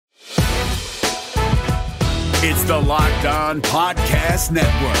It's the Locked On Podcast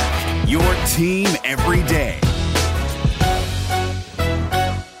Network, your team every day.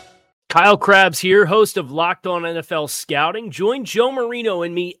 Kyle Krabs here, host of Locked On NFL Scouting. Join Joe Marino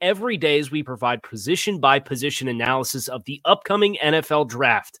and me every day as we provide position-by-position analysis of the upcoming NFL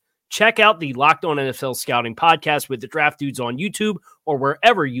Draft. Check out the Locked On NFL Scouting podcast with the Draft Dudes on YouTube or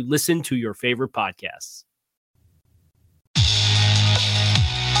wherever you listen to your favorite podcasts.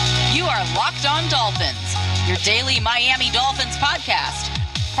 You are Locked On Dolphins, your daily Miami Dolphins podcast,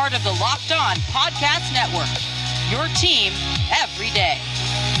 part of the Locked On Podcast Network, your team every day.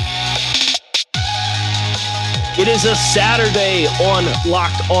 It is a Saturday on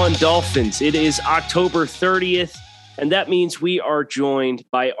Locked On Dolphins. It is October 30th, and that means we are joined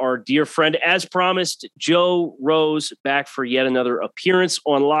by our dear friend, as promised, Joe Rose, back for yet another appearance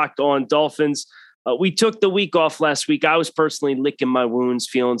on Locked On Dolphins. We took the week off last week. I was personally licking my wounds,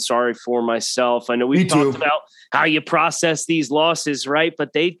 feeling sorry for myself. I know we've talked about how you process these losses, right?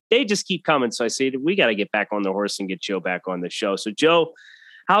 But they just keep coming. So I say we got to get back on the horse and get Joe back on the show. So, Joe,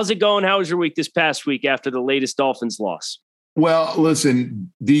 how's it going? How was your week this past week after the latest Dolphins loss? Well,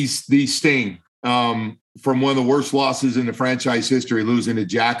 listen, these sting. From one of the worst losses in the franchise history, losing to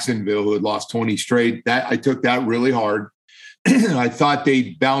Jacksonville, who had lost 20 straight. That I took that really hard. I thought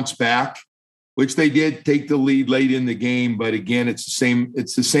they'd bounce back, which they did, take the lead late in the game. But again, it's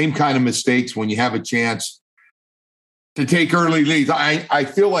the same kind of mistakes when you have a chance to take early leads. I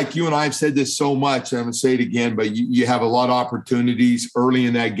feel like you and I have said this so much, and I'm going to say it again, but you have a lot of opportunities early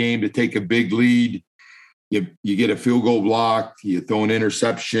in that game to take a big lead. You get a field goal block, you throw an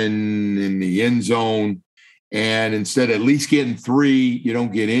interception in the end zone, and instead of at least getting 3, you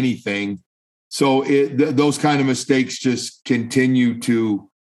don't get anything. So those kind of mistakes just continue to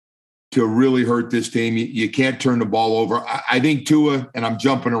really hurt this team. You can't turn the ball over. I think Tua, and I'm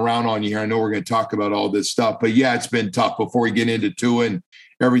jumping around on you here, I know we're going to talk about all this stuff, but yeah, it's been tough before we get into Tua and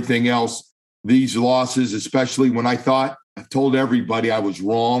everything else. These losses, especially when I told everybody I was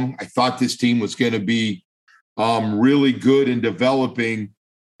wrong. I thought this team was going to be really good in developing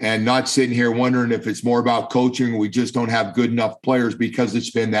and not sitting here wondering if it's more about coaching or we just don't have good enough players because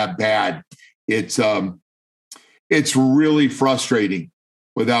it's been that bad. It's really frustrating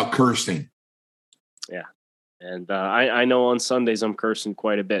without cursing. Yeah. And I know on Sundays I'm cursing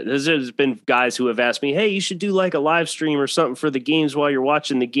quite a bit. There's been guys who have asked me, hey, you should do like a live stream or something for the games while you're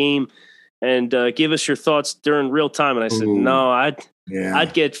watching the game and give us your thoughts during real time. And I said, no,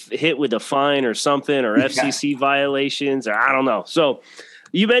 I'd get hit with a fine or something or FCC violations or I don't know. So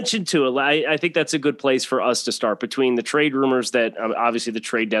you mentioned Tua. I think that's a good place for us to start between the trade rumors that obviously the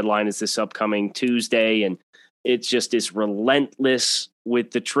trade deadline is this upcoming Tuesday. And it's just is relentless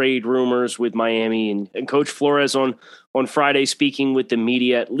with the trade rumors with Miami and Coach Flores on Friday speaking with the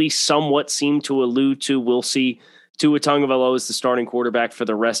media, at least somewhat seemed to allude to, we'll see Tua Tagovailoa is the starting quarterback for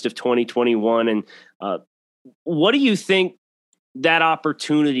the rest of 2021. And what do you think that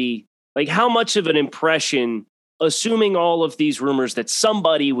opportunity, like how much of an impression, assuming all of these rumors that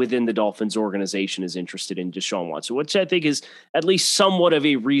somebody within the Dolphins organization is interested in Deshaun Watson, which I think is at least somewhat of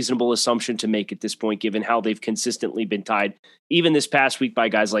a reasonable assumption to make at this point, given how they've consistently been tied, even this past week by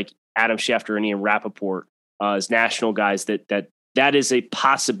guys like Adam Schefter and Ian Rappaport as national guys, that is a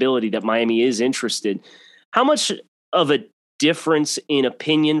possibility that Miami is interested. How much of a difference in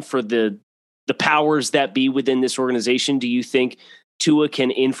opinion for the powers that be within this organization do you think Tua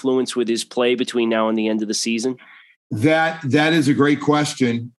can influence with his play between now and the end of the season? That is a great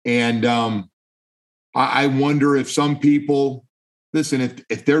question. And I wonder if some people, listen,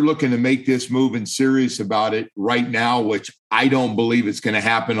 if they're looking to make this move and serious about it right now, which I don't believe it's going to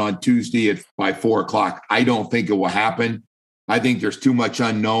happen on Tuesday by 4:00. I don't think it will happen. I think there's too much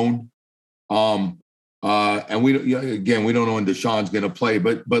unknown. And we don't know when Deshaun's going to play.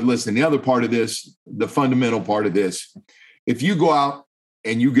 But listen, the other part of this, the fundamental part of this, if you go out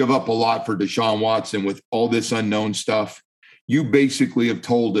and you give up a lot for Deshaun Watson with all this unknown stuff, you basically have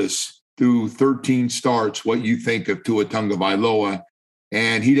told us through 13 starts what you think of Tua Tagovailoa,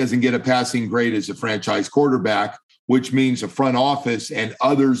 and he doesn't get a passing grade as a franchise quarterback, which means the front office and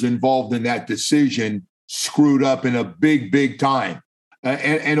others involved in that decision screwed up in a big time,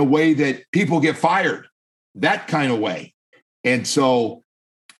 in a way that people get fired, that kind of way. And so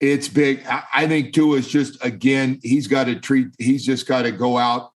it's big. I think Tua is just, again, he's just got to go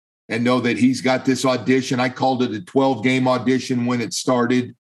out and know that he's got this audition. I called it a 12-game audition when it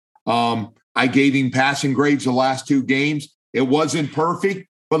started. I gave him passing grades the last 2 games. It wasn't perfect,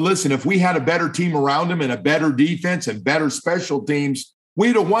 but listen, if we had a better team around him and a better defense and better special teams,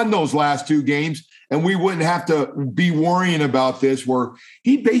 we'd have won those last 2 games, and we wouldn't have to be worrying about this, where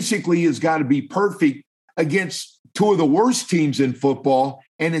he basically has got to be perfect. against two of the worst teams in football,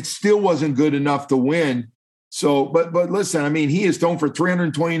 and it still wasn't good enough to win. So, but listen, I mean, he is thrown for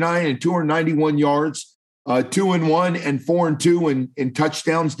 329 and 291 yards, 2-1 and 4-2 in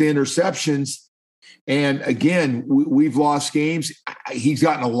touchdowns to interceptions. And again, we've lost games. He's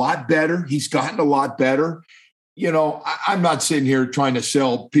gotten a lot better. You know, I'm not sitting here trying to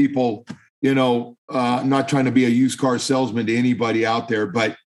sell people, you know, not trying to be a used car salesman to anybody out there,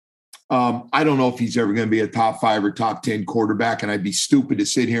 but I don't know if he's ever going to be a top 5 or top 10 quarterback, and I'd be stupid to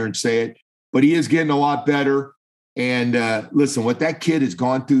sit here and say it, but he is getting a lot better. And listen, what that kid has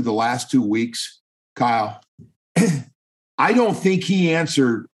gone through the last 2 weeks, Kyle, I don't think he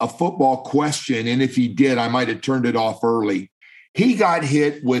answered a football question. And if he did, I might have turned it off early. He got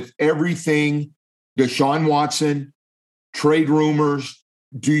hit with everything. Deshaun Watson, trade rumors.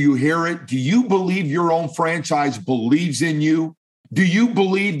 Do you hear it? Do you believe your own franchise believes in you? Do you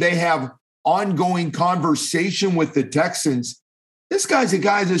believe they have ongoing conversation with the Texans? This guy's a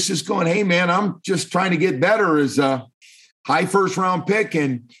guy that's just going, hey, man, I'm just trying to get better as a high first-round pick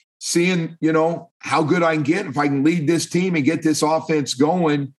and seeing, you know, how good I can get if I can lead this team and get this offense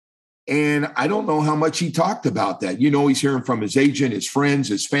going. And I don't know how much he talked about that. You know, he's hearing from his agent, his friends,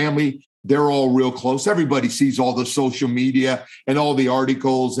 his family. They're all real close. Everybody sees all the social media and all the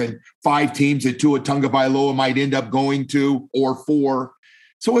articles and 5 teams that Tua Tagovailoa might end up going to or 4.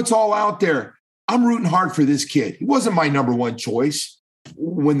 So it's all out there. I'm rooting hard for this kid. He wasn't my number 1 choice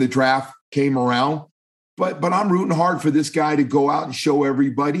when the draft came around, but I'm rooting hard for this guy to go out and show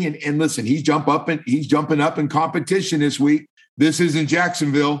everybody. And listen, he's jumping up in competition this week. This isn't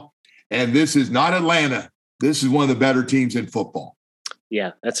Jacksonville, and this is not Atlanta. This is one of the better teams in football.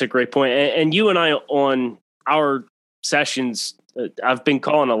 Yeah, that's a great point. And you and I on our sessions, I've been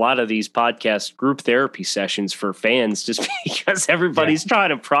calling a lot of these podcasts group therapy sessions for fans just because everybody's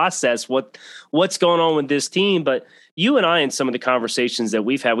trying to process what's going on with this team. But you and I, in some of the conversations that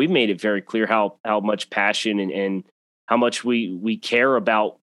we've had, we've made it very clear how much passion and how much we care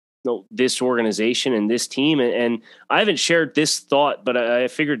about, you know, this organization and this team. And I haven't shared this thought, but I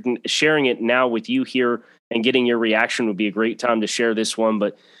figured sharing it now with you here and getting your reaction would be a great time to share this one.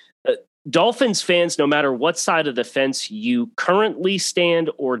 But Dolphins fans, no matter what side of the fence you currently stand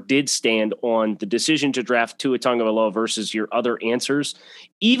or did stand on the decision to draft Tua Tagovailoa versus your other answers,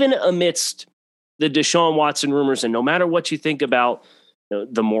 even amidst the Deshaun Watson rumors, and no matter what you think about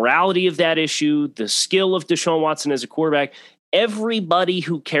the morality of that issue, the skill of Deshaun Watson as a quarterback, everybody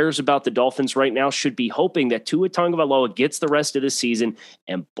who cares about the Dolphins right now should be hoping that Tua Tagovailoa gets the rest of the season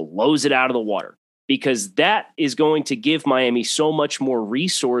and blows it out of the water, because that is going to give Miami so much more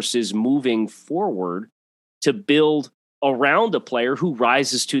resources moving forward to build around a player who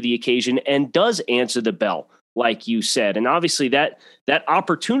rises to the occasion and does answer the bell, like you said. And obviously that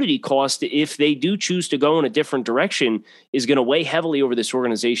opportunity cost, if they do choose to go in a different direction, is going to weigh heavily over this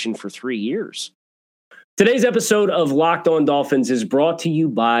organization for 3 years. Today's episode of Locked On Dolphins is brought to you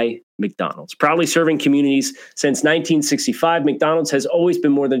by McDonald's. Proudly serving communities since 1965, McDonald's has always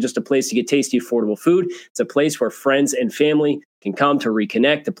been more than just a place to get tasty, affordable food. It's a place where friends and family can come to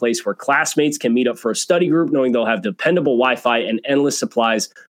reconnect, a place where classmates can meet up for a study group, knowing they'll have dependable Wi-Fi and endless supplies,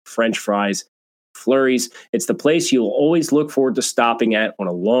 French fries, flurries. It's the place you'll always look forward to stopping at on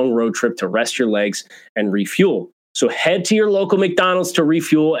a long road trip to rest your legs and refuel. So head to your local McDonald's to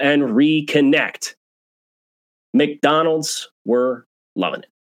refuel and reconnect. McDonald's, we're loving it.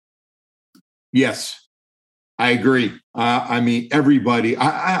 Yes, I agree. I mean, everybody,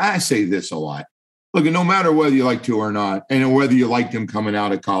 I say this a lot. Look, no matter whether you like Tua or not, and whether you like them coming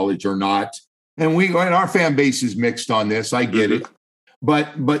out of college or not, and our fan base is mixed on this. I get it.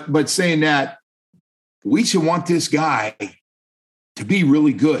 But saying that, we should want this guy to be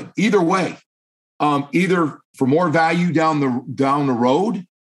really good either way, either for more value down the road.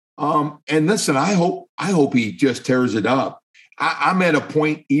 And listen, I hope he just tears it up. I'm at a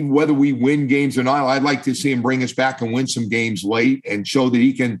point, even whether we win games or not, I'd like to see him bring us back and win some games late and show that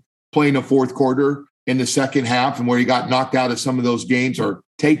he can play in the fourth quarter in the second half, and where he got knocked out of some of those games or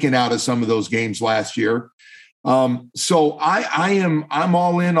taken out of some of those games last year. So I'm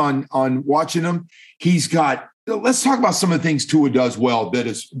all in on watching him. Let's talk about some of the things Tua does well.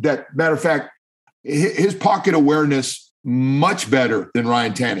 Matter of fact, his pocket awareness, much better than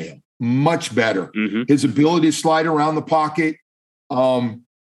Ryan Tannehill, much better. Mm-hmm. His ability to slide around the pocket,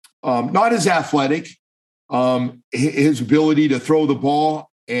 not as athletic. His ability to throw the ball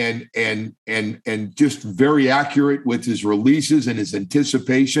and just very accurate with his releases and his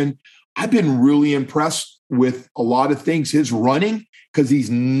anticipation. I've been really impressed with a lot of things. His running, because he's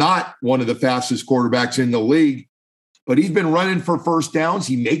not one of the fastest quarterbacks in the league, but he's been running for first downs.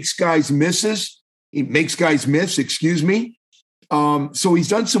 He makes guys misses. He makes guys miss, excuse me. So he's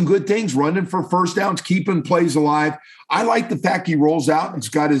done some good things, running for first downs, keeping plays alive. I like the fact he rolls out. He's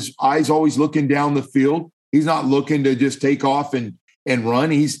got his eyes always looking down the field. He's not looking to just take off and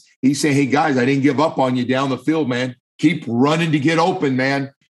run. He's saying, hey, guys, I didn't give up on you down the field, man. Keep running to get open,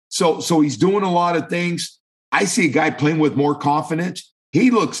 man. So he's doing a lot of things. I see a guy playing with more confidence.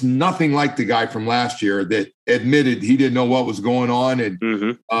 He looks nothing like the guy from last year that admitted he didn't know what was going on.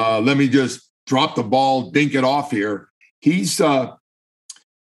 And let me just drop the ball, dink it off here. He's and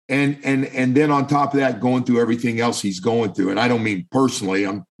then on top of that, going through everything else he's going through. And I don't mean personally,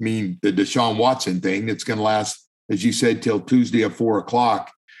 I mean the Deshaun Watson thing that's going to last, as you said, till Tuesday at 4:00.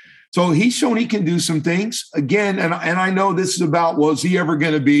 So he's shown he can do some things again. And I know this is about, was he ever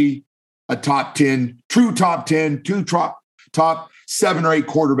going to be a top 10, true top 10, top 7 or 8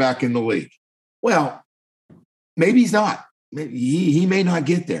 quarterback in the league? Well, maybe he's not. Maybe he may not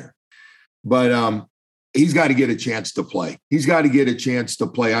get there, but he's got to get a chance to play. He's got to get a chance to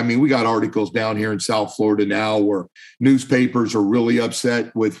play. I mean, we got articles down here in South Florida now where newspapers are really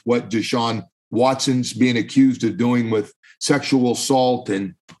upset with what Deshaun Watson's being accused of doing with sexual assault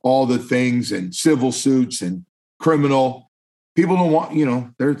and all the things and civil suits and criminal. People don't want,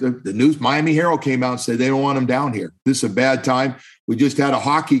 the news, Miami Herald came out and said they don't want him down here. This is a bad time. We just had a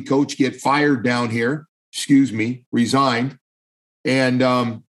hockey coach get fired down here, resigned.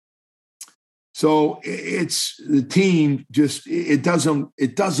 And so it's the team just, it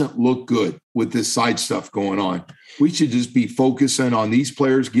doesn't look good with this side stuff going on. We should just be focusing on these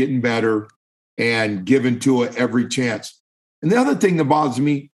players getting better and giving Tua every chance. And the other thing that bothers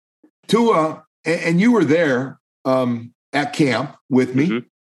me, Tua, and you were there at camp with me,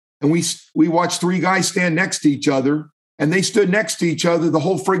 and we watched 3 guys stand next to each other, and they stood next to each other the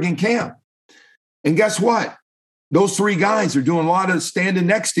whole friggin' camp. And guess what? Those 3 guys are doing a lot of standing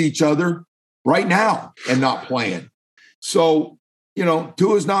next to each other right now and not playing. So,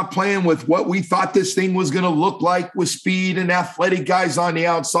 Tua's not playing with what we thought this thing was going to look like with speed and athletic guys on the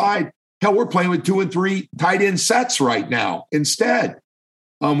outside. Hell, we're playing with 2 and 3 tight end sets right now instead.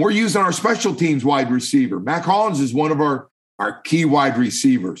 We're using our special teams wide receiver. Mac Hollins is one of our key wide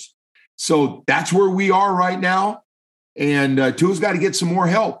receivers. So that's where we are right now. And Tua's got to get some more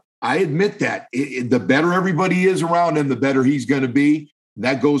help. I admit that. The better everybody is around him, the better he's going to be. And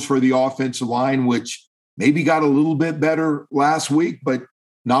that goes for the offensive line, which maybe got a little bit better last week, but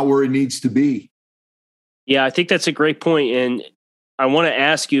not where it needs to be. Yeah, I think that's a great point. And I want to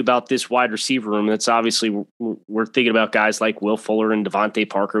ask you about this wide receiver room. That's obviously, we're thinking about guys like Will Fuller and Devontae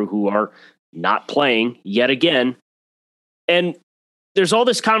Parker who are not playing yet again. And there's all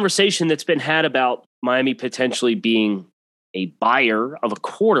this conversation that's been had about Miami potentially being a buyer of a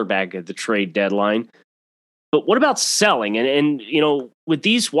quarterback at the trade deadline. But what about selling? And with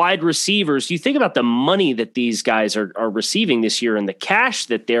these wide receivers, you think about the money that these guys are receiving this year and the cash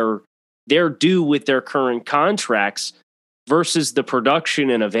that they're due with their current contracts versus the production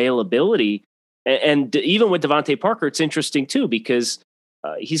and availability. And even with Devontae Parker, it's interesting too, because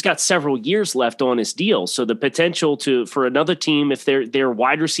he's got several years left on his deal. So the potential for another team, if they're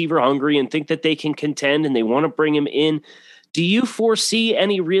wide receiver hungry and think that they can contend and they want to bring him in, do you foresee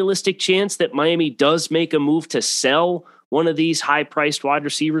any realistic chance that Miami does make a move to sell one of these high-priced wide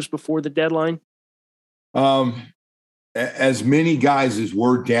receivers before the deadline? As many guys as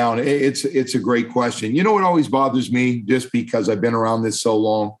we're down, it's a great question. You know what always bothers me, just because I've been around this so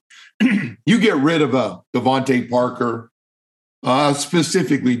long? You get rid of a Devontae Parker,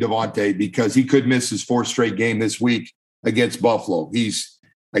 specifically Devontae, because he could miss his 4th straight game this week against Buffalo.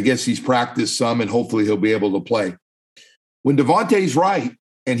 I guess he's practiced some, and hopefully he'll be able to play. When Devontae's right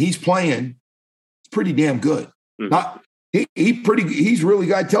and he's playing, it's pretty damn good. He's really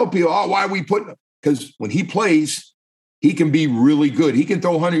got to tell people, why are we putting him? Because when he plays, he can be really good. He can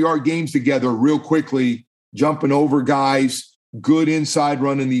throw 100-yard games together real quickly, jumping over guys, good inside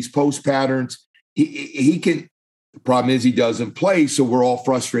running these post patterns. He can. The problem is he doesn't play, so we're all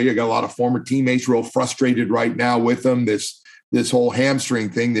frustrated. I got a lot of former teammates real frustrated right now with him, this whole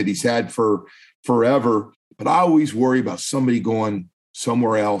hamstring thing that he's had for forever. But I always worry about somebody going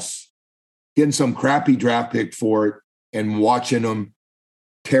somewhere else, getting some crappy draft pick for it, and watching them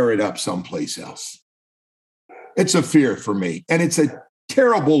tear it up someplace else. It's a fear for me. And it's a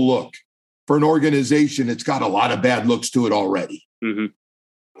terrible look for an organization that's got a lot of bad looks to it already. Mm-hmm.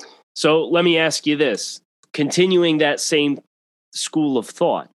 So let me ask you this. Continuing that same school of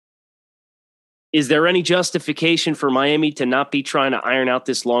thought, is there any justification for Miami to not be trying to iron out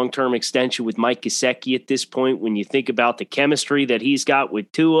this long-term extension with Mike Gesicki at this point, when you think about the chemistry that he's got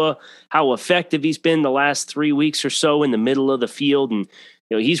with Tua, how effective he's been the last 3 weeks or so in the middle of the field, and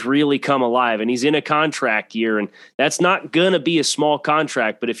he's really come alive, and he's in a contract year, and that's not going to be a small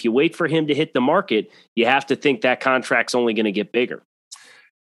contract. But if you wait for him to hit the market, you have to think that contract's only going to get bigger.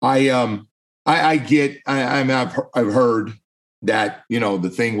 I've heard that,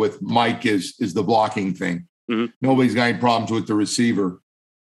 the thing with Mike is the blocking thing. Mm-hmm. Nobody's got any problems with the receiver.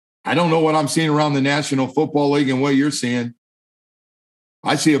 I don't know what I'm seeing around the National Football League and what you're seeing.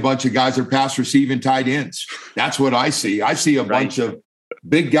 I see a bunch of guys that are pass receiving tight ends. That's what I see. I see a bunch of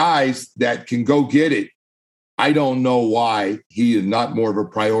big guys that can go get it. I don't know why he is not more of a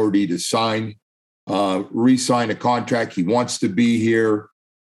priority to re-sign a contract. He wants to be here.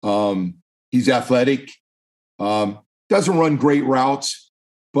 He's athletic, doesn't run great routes,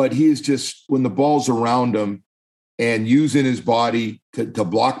 but he is just, when the ball's around him and using his body to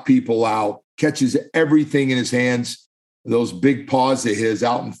block people out, catches everything in his hands, those big paws of his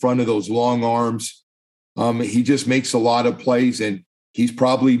out in front of those long arms. He just makes a lot of plays, and he's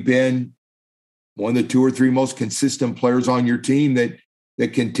probably been one of the 2 or 3 most consistent players on your team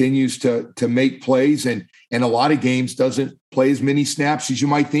that continues to make plays, and a lot of games doesn't play as many snaps as you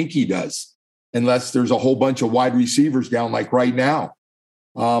might think he does, unless there's a whole bunch of wide receivers down like right now.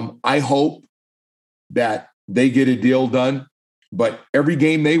 I hope that they get a deal done, but every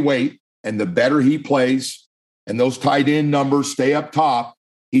game they wait, and the better he plays and those tight end numbers stay up top,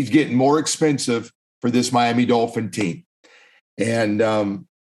 he's getting more expensive for this Miami Dolphin team. And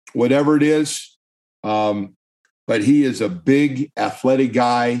whatever it is, but he is a big athletic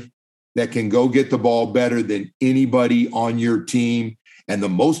guy that can go get the ball better than anybody on your team. And the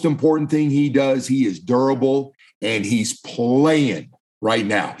most important thing he does, he is durable, and he's playing right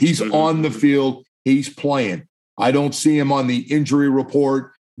now. He's on the field. He's playing. I don't see him on the injury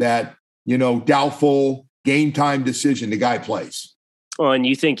report that, doubtful, game time decision. The guy plays. Well, and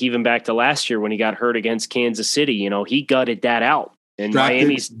you think even back to last year when he got hurt against Kansas City, he gutted that out. And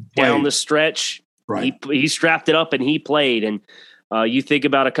Miami's down the stretch. Right. He strapped it up and he played. And you think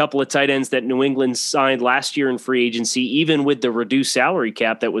about a couple of tight ends that New England signed last year in free agency, even with the reduced salary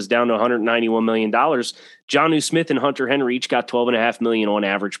cap that was down to $191 million. Jonnu Smith and Hunter Henry each got $12.5 million on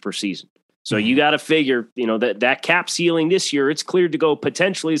average per season. So you got to figure, that cap ceiling this year, it's cleared to go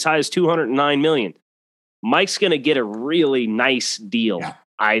potentially as high as $209 million. Mike's going to get a really nice deal. Yeah.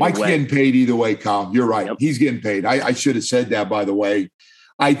 Mike's getting paid either way, Kyle. You're right. Yep. He's getting paid. I should have said that, by the way.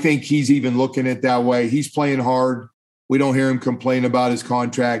 I think he's even looking at it that way. He's playing hard. We don't hear him complain about his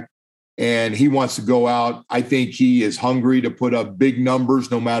contract, and he wants to go out. I think he is hungry to put up big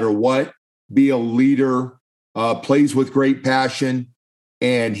numbers no matter what, be a leader, plays with great passion,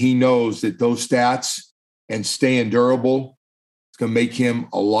 and he knows that those stats and staying durable is going to make him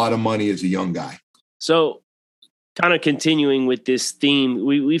a lot of money as a young guy. So kind of continuing with this theme,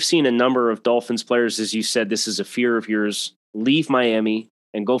 we've seen a number of Dolphins players, as you said, this is a fear of yours, leave Miami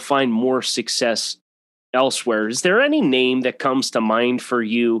and go find more success elsewhere. Is there any name that comes to mind for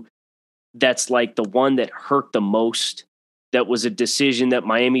you that's like the one that hurt the most, that was a decision that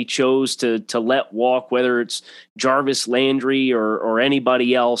Miami chose to let walk, whether it's Jarvis Landry or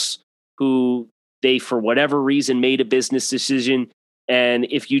anybody else who they, for whatever reason, made a business decision? And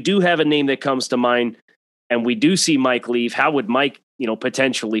if you do have a name that comes to mind and we do see Mike leave, how would Mike,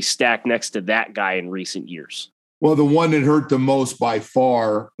 potentially stack next to that guy in recent years? Well, the one that hurt the most by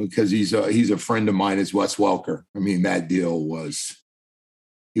far, because he's a friend of mine, is Wes Welker. I mean, that deal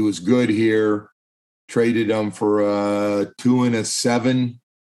he was good here, traded him for a 2 and a 7,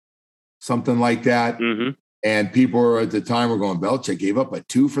 something like that. Mm-hmm. And people were at the time were going, Belichick gave up a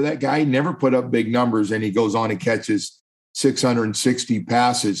 2 for that guy. He never put up big numbers, and he goes on and catches 660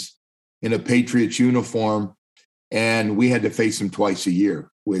 passes in a Patriots uniform, and we had to face him twice a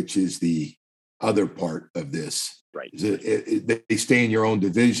year, which is the other part of this. Right. They stay in your own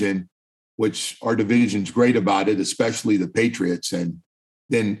division, which our division's great about it, especially the Patriots, and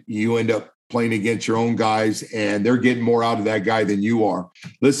then you end up playing against your own guys, and they're getting more out of that guy than you are.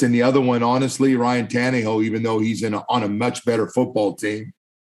 Listen, the other one, honestly, Ryan Tannehill, even though he's on a much better football team,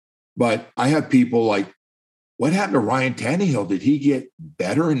 but I have people like, what happened to Ryan Tannehill? Did he get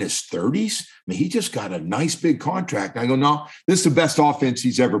better in his 30s? I mean, he just got a nice big contract. I go, no, this is the best offense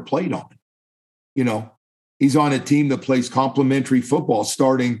he's ever played on. He's on a team that plays complementary football,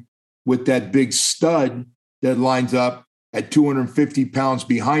 starting with that big stud that lines up at 250 pounds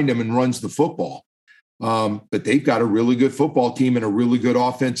behind him and runs the football. But they've got a really good football team and a really good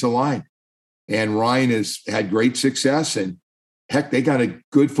offensive line. And Ryan has had great success. And heck, they got a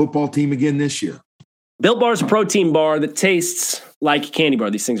good football team again this year. Built Bar is a protein bar that tastes like a candy bar.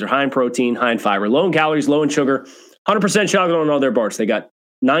 These things are high in protein, high in fiber, low in calories, low in sugar, 100% chocolate on all their bars. They got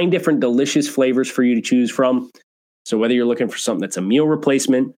 9 different delicious flavors for you to choose from. So whether you're looking for something that's a meal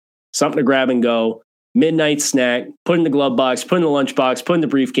replacement, something to grab and go, midnight snack, put in the glove box, put in the lunch box, put in the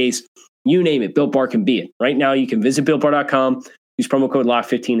briefcase, you name it, Built Bar can be it. Right now, you can visit BuiltBar.com, use promo code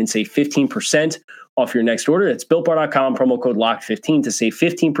LOCK15 and save 15% off your next order. That's BuiltBar.com, promo code LOCK15 to save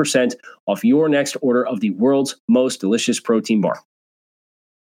 15% off your next order of the world's most delicious protein bar.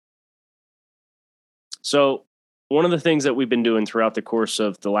 So one of the things that we've been doing throughout the course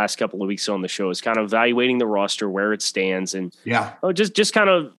of the last couple of weeks on the show is kind of evaluating the roster, where it stands, and just kind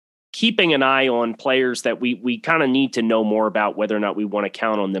of keeping an eye on players that we kind of need to know more about, whether or not we want to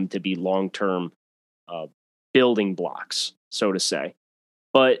count on them to be long-term building blocks, so to say.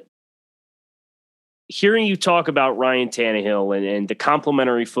 But hearing you talk about Ryan Tannehill and the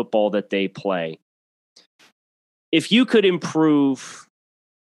complementary football that they play, if you could improve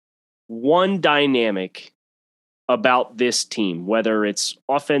one dynamic about this team, whether it's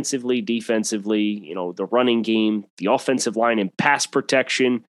offensively, defensively, the running game, the offensive line, and pass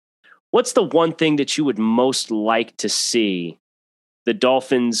protection, what's the one thing that you would most like to see the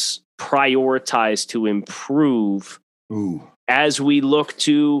Dolphins prioritize to improve as we look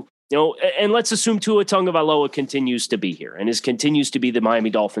to, and let's assume Tua Tagovailoa continues to be here and continues to be the Miami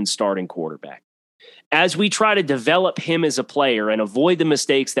Dolphins starting quarterback. As we try to develop him as a player and avoid the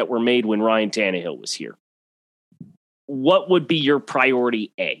mistakes that were made when Ryan Tannehill was here, what would be your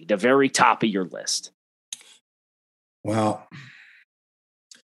priority A, the very top of your list? Well,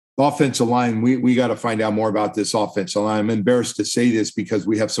 offensive line, we got to find out more about this offensive line. I'm embarrassed to say this because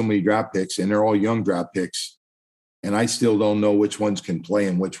we have so many draft picks and they're all young draft picks. And I still don't know which ones can play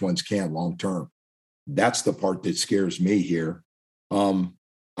and which ones can't long term. That's the part that scares me here.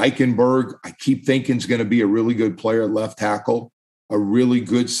 Eichenberg, I keep thinking is going to be a really good player at left tackle, a really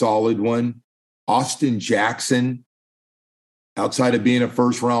good, solid one. Austin Jackson, outside of being a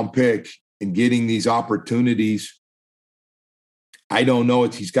first-round pick and getting these opportunities, I don't know.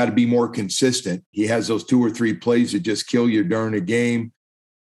 He's got to be more consistent. He has those 2 or 3 plays that just kill you during a game.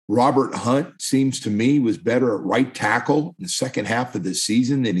 Robert Hunt seems to me was better at right tackle in the second half of the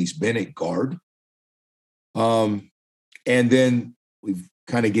season than he's been at guard. And then we've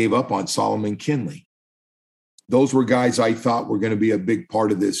kind of gave up on Solomon Kinley. Those were guys I thought were going to be a big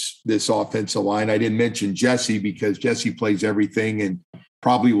part of this offensive line. I didn't mention Jesse because Jesse plays everything and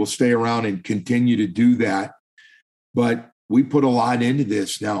probably will stay around and continue to do that. But we put a lot into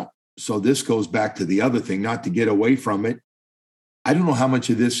this now. So this goes back to the other thing, not to get away from it. I don't know how much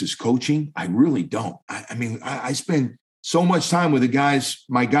of this is coaching. I really don't. I mean, I spend so much time with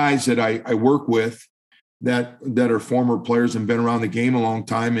my guys that I work with that are former players and been around the game a long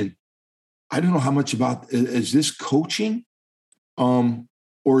time. And I don't know how much is this coaching?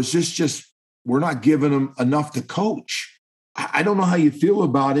 Or is this just, we're not giving them enough to coach? I don't know how you feel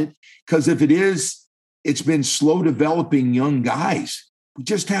about it. Because if it is, it's been slow developing young guys. We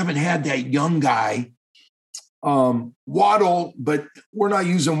just haven't had that young guy, Waddle, but we're not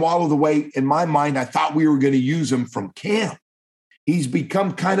using Waddle the way, in my mind, I thought we were going to use him from camp. He's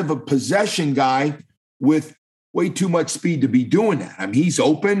become kind of a possession guy with way too much speed to be doing that. I mean, he's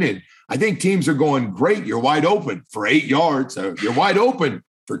open, and I think teams are going, great, you're wide open for 8 yards. You're wide open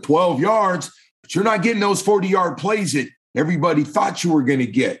for 12 yards, but you're not getting those 40-yard plays that everybody thought you were going to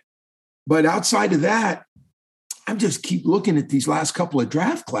get. But outside of that, I just keep looking at these last couple of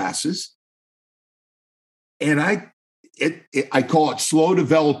draft classes, and I call it slow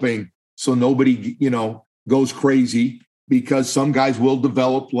developing, so nobody goes crazy, because some guys will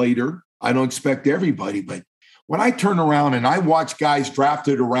develop later. I don't expect everybody, but when I turn around and I watch guys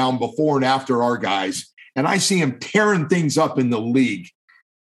drafted around before and after our guys, and I see them tearing things up in the league,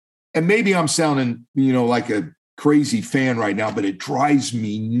 and maybe I'm sounding like a crazy fan right now, but it drives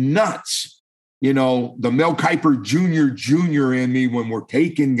me nuts. The Mel Kiper Jr. in me when we're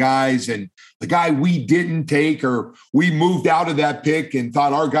taking guys, and the guy we didn't take, or we moved out of that pick and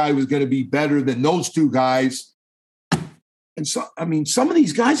thought our guy was going to be better than those 2 guys. And so, I mean, some of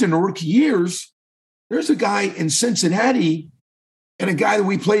these guys in the rookie years, there's a guy in Cincinnati and a guy that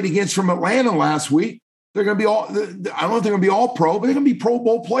we played against from Atlanta last week. They're going to be I don't know if they're going to be all pro, but they're going to be Pro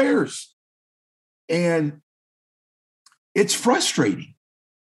Bowl players. And it's frustrating.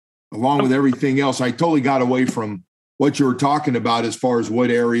 Along with everything else, I totally got away from what you were talking about as far as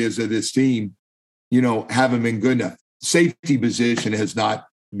what areas of this team, haven't been good enough. Safety position has not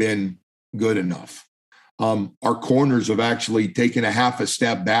been good enough. Our corners have actually taken a half a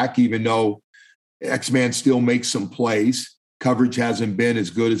step back, even though X-Man still makes some plays. Coverage hasn't been as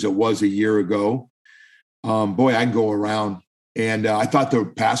good as it was a year ago. Boy, I can go around. And I thought the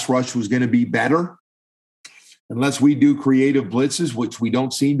pass rush was going to be better. Unless we do creative blitzes, which we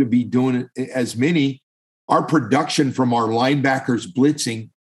don't seem to be doing as many. our production from our linebackers blitzing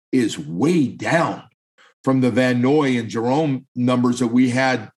is way down from the Van Noy and Jerome numbers that we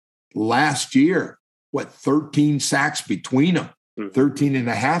had last year. 13 sacks between them, 13 and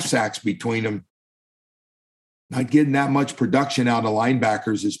a half sacks between them. Not getting that much production out of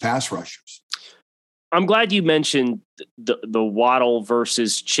linebackers as pass rushers. I'm glad you mentioned the Waddle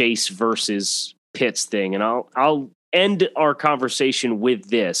versus Chase versus Pitts thing, and I'll end our conversation with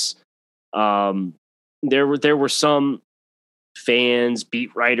this. There were some fans,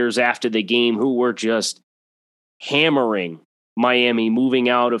 beat writers after the game who were just hammering Miami moving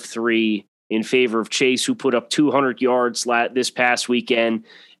out of 3 in favor of Chase, who put up 200 yards this past weekend,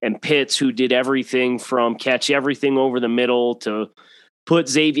 and Pitts, who did everything from catch everything over the middle to put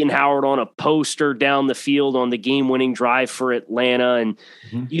Xavier Howard on a poster down the field on the game-winning drive for Atlanta.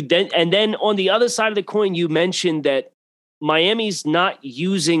 And then on the other side of the coin, you mentioned that Miami's not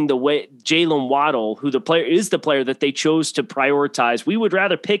using the way Jalen Waddle, who the player that they chose to prioritize. We would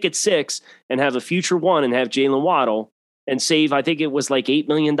rather pick at 6 and have a future 1 and have Jalen Waddle and save, I think it was like $8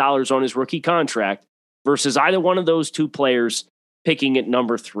 million on his rookie contract versus either one of those two players picking at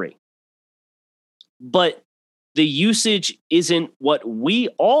number 3. But the usage isn't what we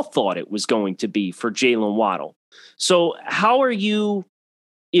all thought it was going to be for Jalen Waddle. So how are you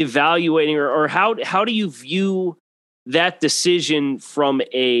evaluating or how do you view that decision from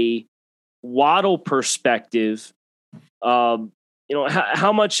a Waddle perspective? How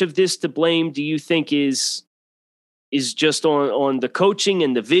much of this to blame do you think is just on the coaching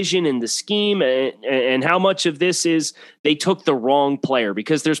and the vision and the scheme, and how much of this is they took the wrong player?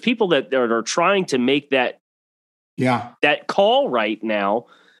 Because there's people that are trying to make that call right now.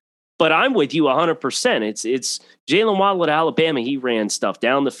 But I'm with you 100%. It's Jalen Waddle at Alabama. He ran stuff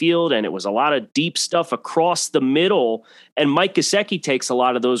down the field, and it was a lot of deep stuff across the middle. And Mike Gesicki takes a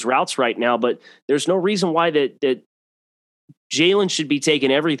lot of those routes right now. But there's no reason why that Jalen should be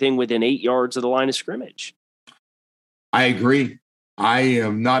taking everything within 8 yards of the line of scrimmage. I agree. I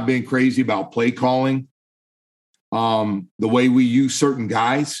am not being crazy about play calling. The way we use certain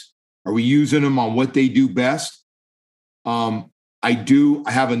guys, are we using them on what they do best? I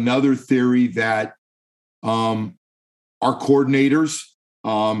have another theory that our coordinators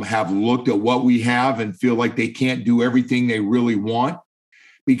have looked at what we have and feel like they can't do everything they really want,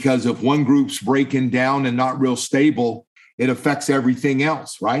 because if one group's breaking down and not real stable, it affects everything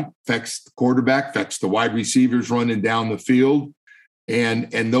else, right? Affects the quarterback, affects the wide receivers running down the field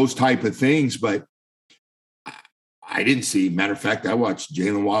and those type of things. But I didn't see. Matter of fact, I watched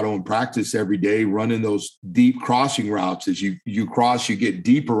Jalen Waddle in practice every day running those deep crossing routes. As you cross, you get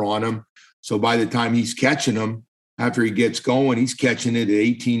deeper on him. So by the time he's catching them, after he gets going, he's catching it at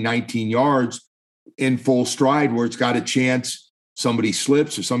 18, 19 yards in full stride, where it's got a chance somebody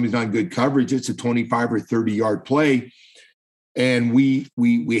slips or somebody's not in good coverage. It's a 25 or 30-yard play. And we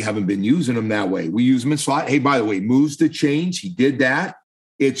haven't been using them that way. We use them in slot. Hey, by the way, moves the change. He did that.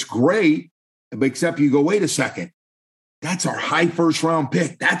 It's great. But except you go, wait a second. That's our high first round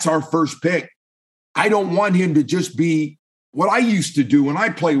pick. That's our first pick. I don't want him to just be what I used to do when I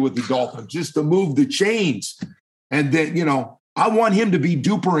played with the Dolphins, just to move the chains. And then, I want him to be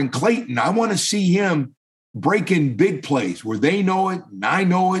Duper and Clayton. I want to see him breaking big plays where they know it, and I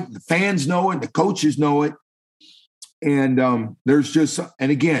know it, and the fans know it, and the coaches know it. And and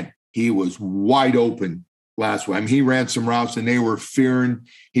again, he was wide open last week. I mean, he ran some routes and they were fearing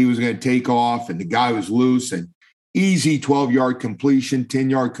he was going to take off, and the guy was loose, and easy 12-yard completion,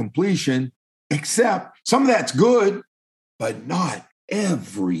 10-yard completion, except some of that's good, but not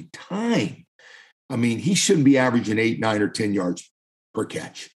every time. I mean, he shouldn't be averaging 8, 9, or 10 yards per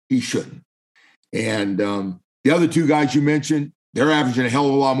catch. He shouldn't. And the other two guys you mentioned, they're averaging a hell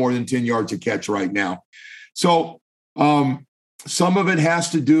of a lot more than 10 yards a catch right now. So some of it has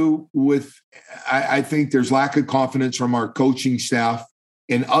to do with, I think there's lack of confidence from our coaching staff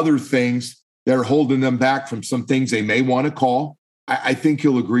in other things that are holding them back from some things they may want to call. I think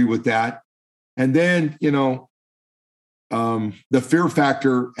you'll agree with that. And then, the fear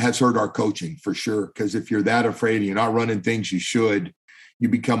factor has hurt our coaching for sure, because if you're that afraid and you're not running things you should, you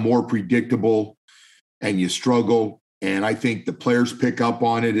become more predictable and you struggle. And I think the players pick up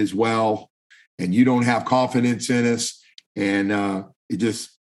on it as well. And you don't have confidence in us, and it just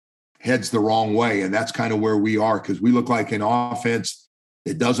heads the wrong way. And that's kind of where we are, because we look like an offense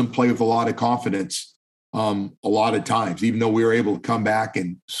that doesn't play with a lot of confidence a lot of times, even though we were able to come back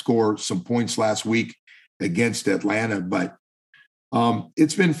and score some points last week against Atlanta. But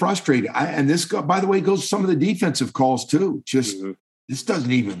it's been frustrating. And this, by the way, goes to some of the defensive calls too. This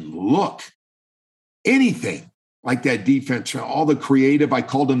doesn't even look anything like that defense. All the creative, I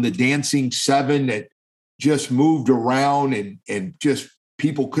called them the dancing seven that just moved around and just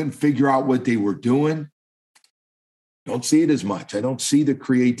people couldn't figure out what they were doing. Don't see it as much. I don't see the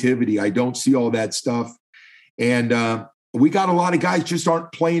creativity. I don't see all that stuff. And we got a lot of guys just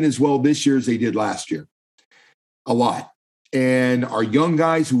aren't playing as well this year as they did last year. A lot. And our young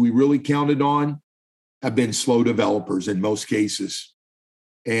guys who we really counted on have been slow developers in most cases.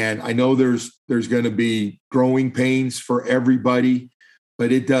 And I know there's going to be growing pains for everybody,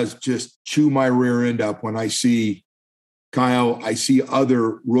 but it does just chew my rear end up when I see Kyle, I see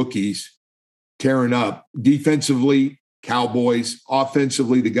other rookies tearing up defensively, Cowboys,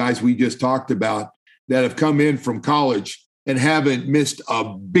 offensively, the guys we just talked about that have come in from college and haven't missed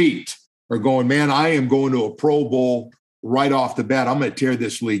a beat are going, man, I am going to a Pro Bowl right off the bat. I'm going to tear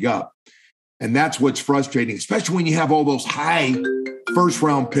this league up. And that's what's frustrating, especially when you have all those high first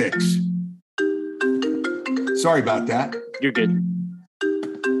round picks. Sorry about that. You're good.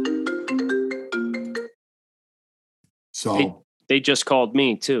 So they just called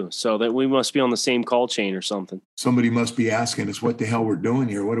me too. So that we must be on the same call chain or something. Somebody must be asking us what the hell we're doing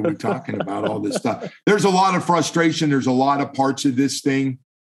here. What are we talking about? All this stuff. There's a lot of frustration. There's a lot of parts of this thing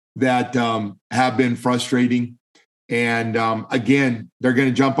that have been frustrating. And again, they're going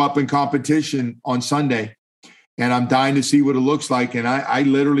to jump up in competition on Sunday. And I'm dying to see what it looks like. And I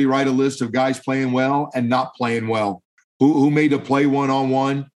literally write a list of guys playing well and not playing well. Who made a play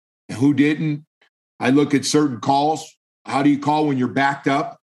one-on-one and who didn't. I look at certain calls. How do you call when you're backed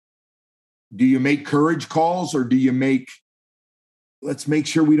up? Do you make courage calls or do you make, let's make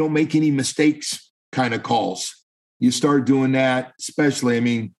sure we don't make any mistakes kind of calls? You start doing that, especially, I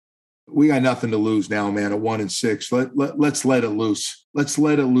mean, we got nothing to lose now, man, at 1-6. Let's let it loose. Let's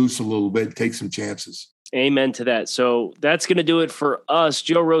let it loose a little bit, take some chances. Amen to that. So that's going to do it for us.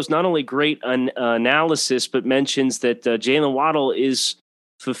 Joe Rose, not only great analysis, but mentions that Jalen Waddle is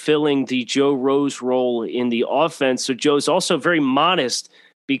fulfilling the Joe Rose role in the offense. So Joe's also very modest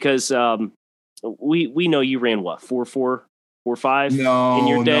because we know you ran what, 4.4, 4.5 in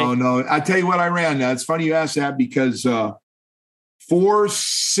your day? No. I tell you what I ran. Now, it's funny you ask that because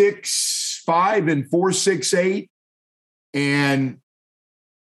 4.65 and 4.68 and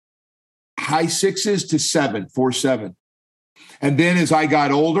high sixes to 4.7. And then as I got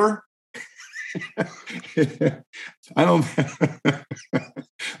older,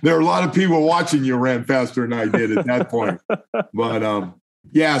 there are a lot of people watching you ran faster than I did at that point. But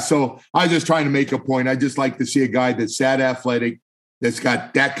yeah, so I was just trying to make a point. I just like to see a guy that's that athletic, that's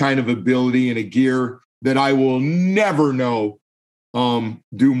got that kind of ability and a gear that I will never know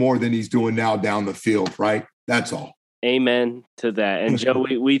do more than he's doing now down the field, right? That's all. Amen to that. And Joe,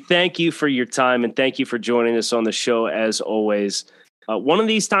 we thank you for your time and thank you for joining us on the show as always. One of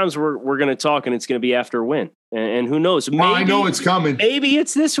these times we're going to talk and it's going to be after a win. And who knows? Maybe, I know it's coming. Maybe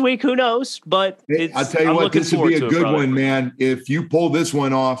it's this week. Who knows? But I'll tell you what, this would be a good one, man. If you pull this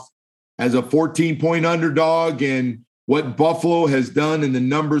one off as a 14-point underdog and what Buffalo has done and the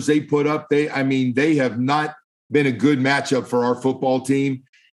numbers they put up, they have not been a good matchup for our football team.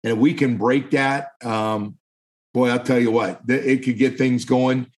 And if we can break that, boy, I'll tell you what, it could get things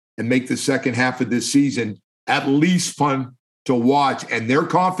going and make the second half of this season at least fun to watch. And their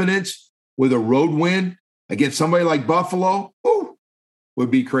confidence with a road win against somebody like Buffalo would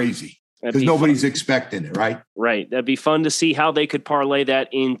be crazy because nobody's expecting it, right? Right. That'd be fun to see how they could parlay that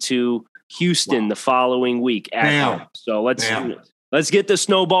into Houston the following week at home. So let's get the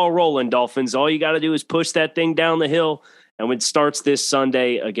snowball rolling, Dolphins. All you got to do is push that thing down the hill. And it starts this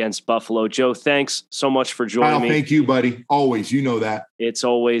Sunday against Buffalo. Joe, thanks so much for joining me. Thank you, buddy. Always. You know that. It's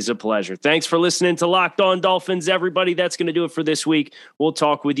always a pleasure. Thanks for listening to Locked On Dolphins, everybody. That's going to do it for this week. We'll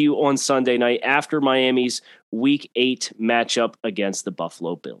talk with you on Sunday night after Miami's Week 8 matchup against the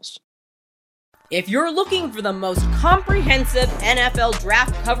Buffalo Bills. If you're looking for the most comprehensive NFL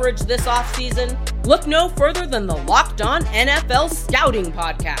draft coverage this offseason, look no further than the Locked On NFL Scouting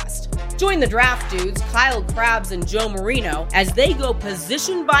Podcast. Join the draft dudes, Kyle Krabs and Joe Marino, as they go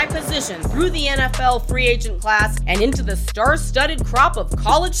position by position through the NFL free agent class and into the star-studded crop of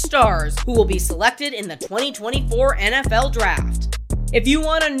college stars who will be selected in the 2024 NFL Draft. If you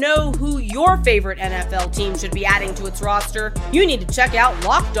want to know who your favorite NFL team should be adding to its roster, you need to check out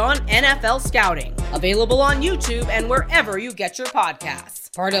Locked On NFL Scouting, available on YouTube and wherever you get your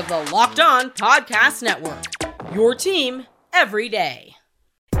podcasts. Part of the Locked On Podcast Network, your team every day.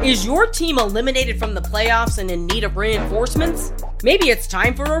 Is your team eliminated from the playoffs and in need of reinforcements? Maybe it's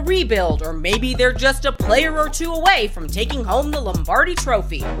time for a rebuild, or maybe they're just a player or two away from taking home the Lombardi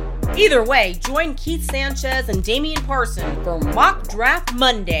Trophy. Either way, join Keith Sanchez and Damian Parson for Mock Draft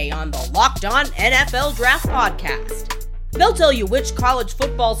Monday on the Locked On NFL Draft Podcast. They'll tell you which college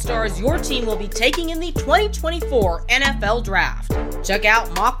football stars your team will be taking in the 2024 NFL Draft. Check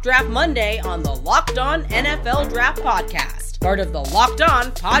out Mock Draft Monday on the Locked On NFL Draft Podcast, part of the Locked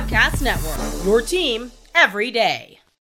On Podcast Network, your team every day.